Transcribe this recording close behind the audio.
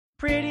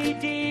Pretty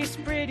Dees,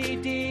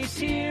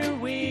 here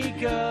we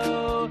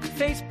go.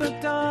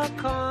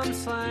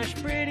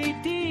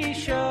 Facebook.com/Pretty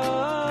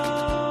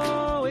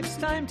Show. It's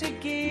time to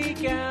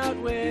geek out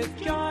with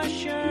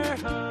Josh, your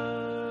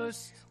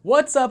host.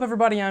 What's up,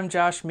 everybody? I'm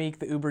Josh Meek,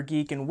 the Uber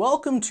Geek, and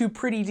welcome to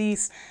Pretty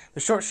Dees,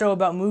 the short show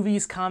about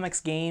movies,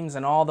 comics, games,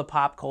 and all the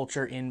pop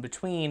culture in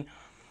between.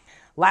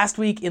 Last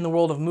week in the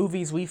world of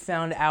movies, we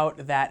found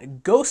out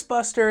that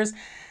Ghostbusters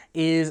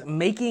is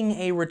making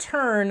a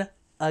return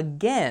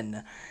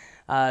again.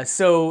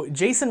 So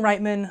Jason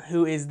Reitman,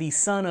 who is the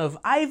son of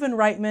Ivan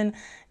Reitman,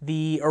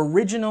 the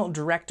original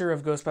director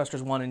of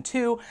Ghostbusters 1 and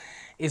 2,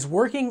 is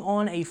working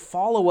on a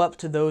follow-up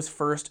to those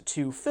first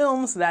two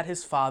films that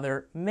his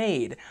father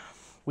made.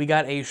 We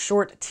got a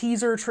short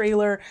teaser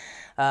trailer,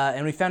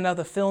 and we found out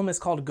the film is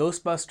called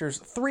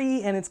Ghostbusters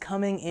 3, and it's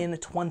coming in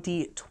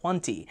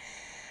 2020.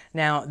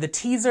 Now, the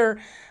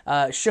teaser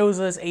shows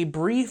us a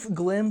brief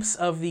glimpse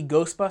of the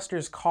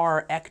Ghostbusters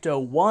car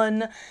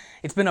Ecto-1.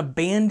 It's been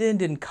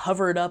abandoned and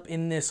covered up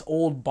in this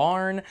old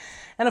barn.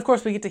 And of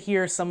course, we get to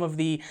hear some of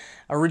the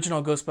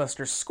original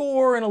Ghostbusters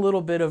score and a little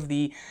bit of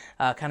the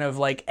kind of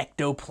like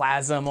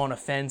ectoplasm on a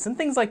fence and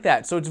things like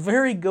that. So it's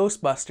very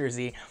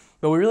Ghostbusters-y,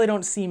 but we really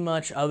don't see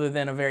much other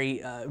than a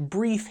very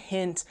brief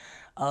hint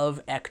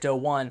of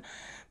Ecto-1.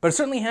 But it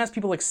certainly has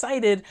people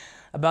excited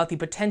about the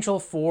potential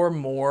for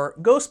more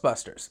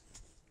Ghostbusters.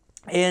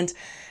 And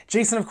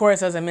Jason, of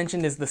course, as I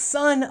mentioned, is the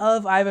son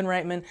of Ivan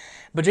Reitman,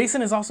 but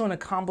Jason is also an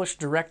accomplished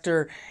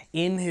director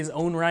in his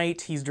own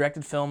right. He's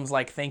directed films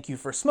like Thank You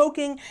for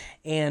Smoking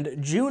and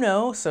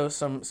Juno, so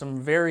some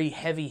very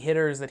heavy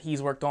hitters that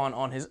he's worked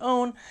on his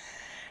own.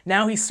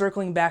 Now he's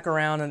circling back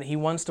around and he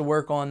wants to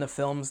work on the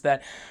films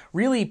that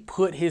really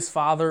put his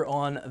father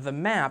on the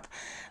map.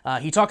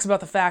 He talks about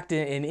the fact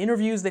in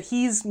interviews that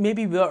he's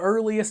maybe the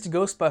earliest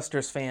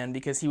Ghostbusters fan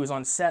because he was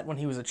on set when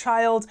he was a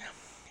child.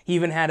 He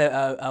even had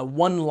a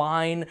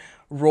one-line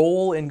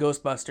role in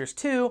Ghostbusters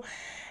 2,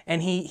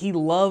 and he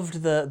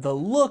loved the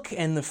look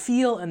and the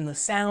feel and the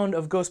sound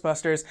of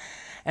Ghostbusters,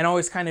 and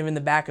always kind of in the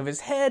back of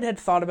his head had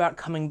thought about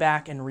coming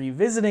back and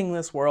revisiting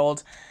this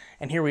world.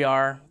 And here we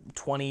are,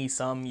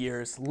 20-some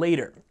years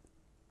later.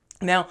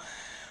 Now,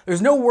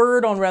 there's no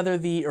word on whether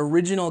the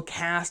original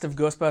cast of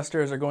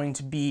Ghostbusters are going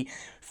to be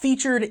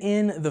featured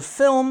in the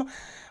film.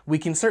 We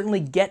can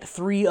certainly get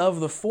 3 of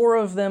the 4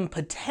 of them,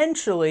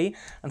 potentially.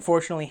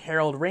 Unfortunately,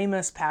 Harold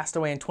Ramis passed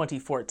away in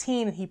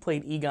 2014, and he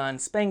played Egon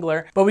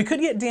Spengler. But we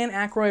could get Dan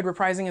Aykroyd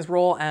reprising his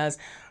role as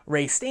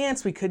Ray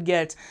Stantz, we could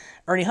get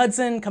Ernie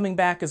Hudson coming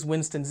back as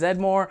Winston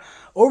Zeddemore,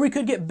 or we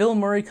could get Bill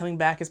Murray coming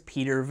back as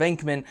Peter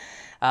Venkman.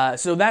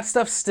 So that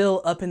stuff's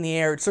still up in the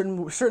air. It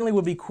certainly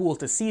would be cool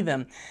to see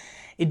them.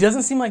 It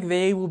doesn't seem like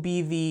they will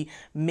be the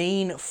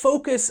main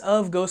focus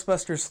of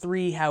Ghostbusters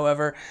 3,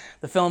 however.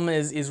 The film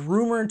is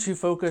rumored to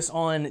focus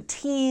on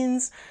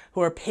teens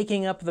who are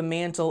picking up the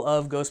mantle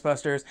of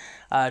Ghostbusters,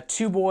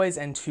 2 boys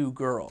and 2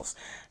 girls.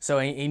 So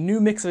a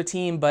new mix of a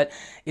team, but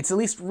it's at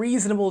least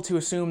reasonable to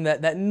assume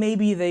that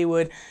maybe they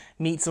would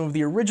meet some of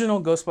the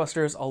original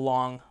Ghostbusters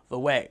along the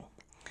way.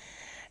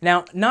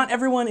 Now, not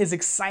everyone is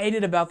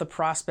excited about the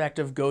prospect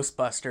of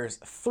Ghostbusters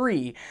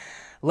 3.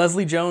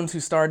 Leslie Jones, who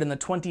starred in the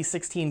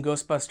 2016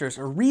 Ghostbusters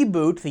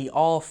reboot, the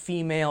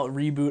all-female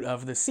reboot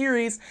of the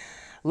series,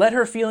 let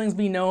her feelings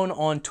be known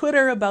on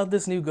Twitter about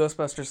this new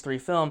Ghostbusters 3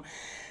 film.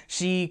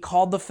 She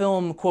called the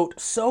film,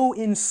 quote, so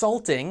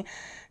insulting.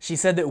 She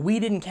said that we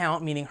didn't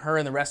count, meaning her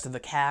and the rest of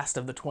the cast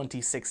of the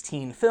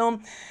 2016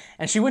 film,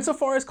 and she went so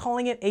far as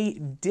calling it a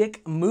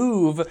dick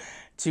move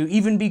to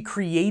even be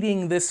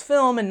creating this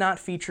film and not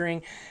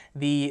featuring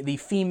the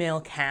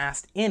female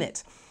cast in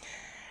it.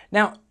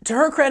 Now, to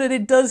her credit,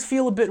 it does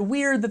feel a bit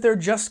weird that they're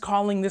just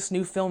calling this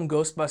new film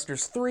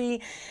Ghostbusters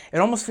 3. It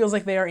almost feels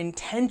like they are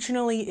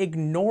intentionally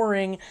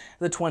ignoring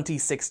the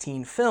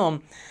 2016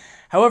 film.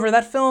 However,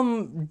 that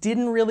film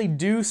didn't really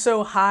do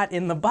so hot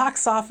in the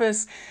box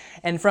office,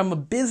 and from a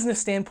business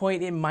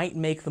standpoint, it might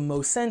make the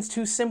most sense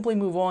to simply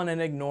move on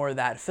and ignore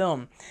that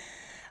film.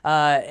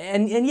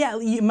 And yeah,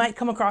 it might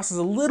come across as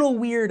a little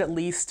weird, at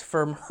least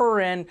from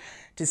her end,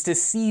 just to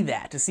see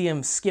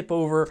him skip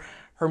over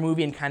her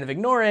movie and kind of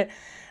ignore it.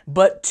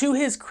 But to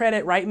his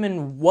credit,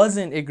 Reitman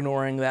wasn't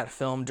ignoring that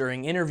film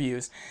during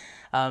interviews.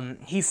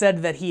 He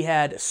said that he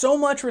had so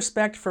much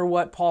respect for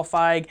what Paul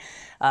Feig,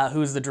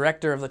 who's the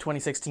director of the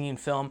 2016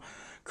 film,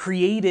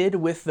 created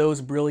with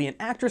those brilliant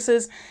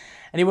actresses.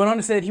 And he went on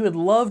to say that he would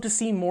love to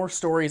see more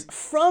stories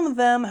from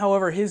them.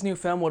 However, his new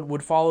film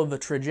would follow the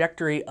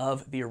trajectory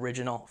of the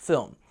original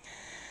film.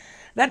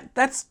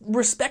 That's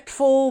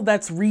respectful,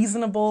 that's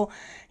reasonable.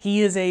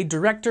 He is a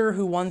director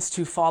who wants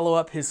to follow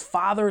up his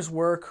father's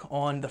work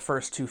on the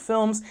first 2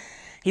 films.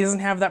 He doesn't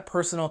have that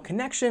personal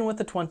connection with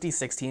the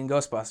 2016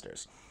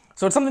 Ghostbusters.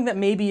 So it's something that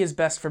maybe is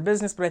best for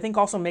business, but I think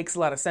also makes a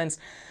lot of sense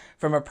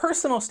from a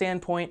personal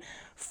standpoint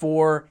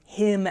for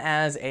him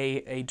as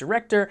a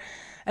director.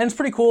 And it's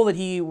pretty cool that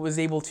he was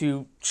able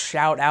to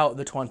shout out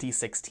the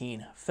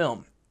 2016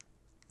 film.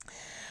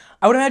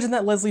 I would imagine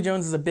that Leslie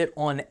Jones is a bit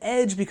on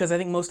edge because I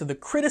think most of the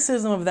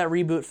criticism of that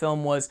reboot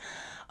film was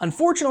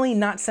Unfortunately,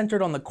 not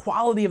centered on the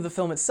quality of the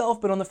film itself,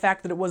 but on the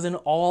fact that it was an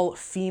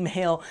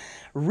all-female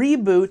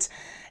reboot,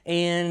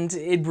 and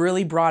it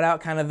really brought out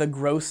kind of the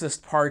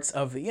grossest parts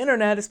of the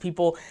internet as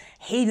people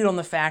hated on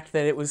the fact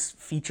that it was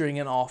featuring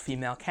an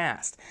all-female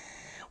cast.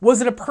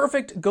 Was it a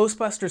perfect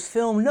Ghostbusters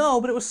film?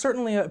 No, but it was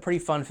certainly a pretty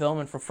fun film,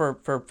 and for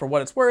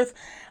what it's worth,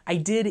 I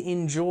did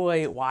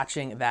enjoy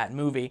watching that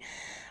movie.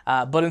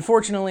 But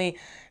unfortunately,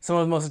 some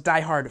of the most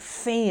diehard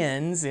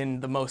fans,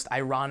 in the most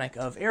ironic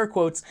of air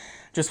quotes,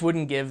 just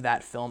wouldn't give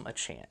that film a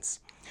chance.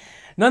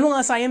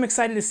 Nonetheless, I am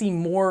excited to see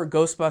more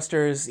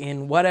Ghostbusters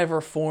in whatever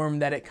form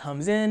that it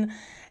comes in,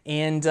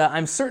 and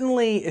I'm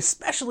certainly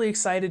especially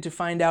excited to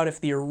find out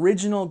if the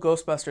original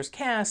Ghostbusters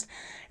cast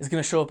is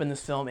going to show up in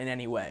this film in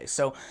any way.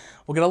 So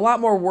we'll get a lot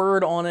more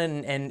word on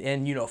it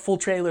and you know, full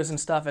trailers and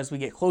stuff as we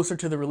get closer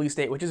to the release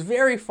date, which is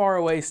very far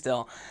away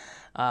still.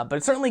 But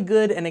it's certainly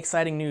good and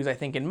exciting news, I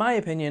think, in my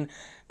opinion,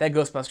 that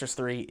Ghostbusters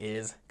 3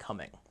 is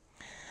coming.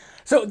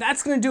 So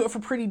that's going to do it for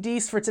Pretty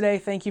Dece for today.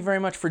 Thank you very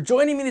much for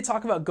joining me to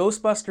talk about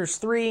Ghostbusters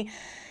 3.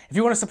 If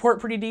you want to support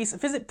Pretty Dece,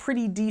 visit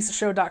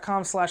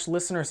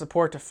prettydeceshow.com/listener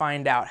support to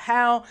find out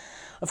how.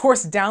 Of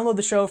course, download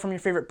the show from your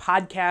favorite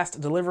podcast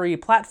delivery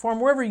platform,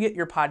 wherever you get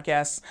your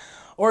podcasts,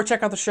 or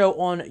check out the show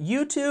on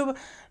YouTube.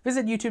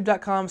 Visit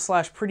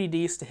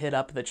youtube.com/prettydece to hit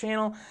up the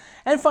channel.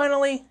 And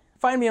finally,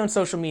 find me on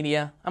social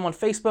media. I'm on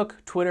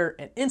Facebook, Twitter,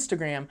 and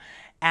Instagram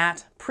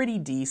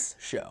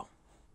 @PrettyDeceShow.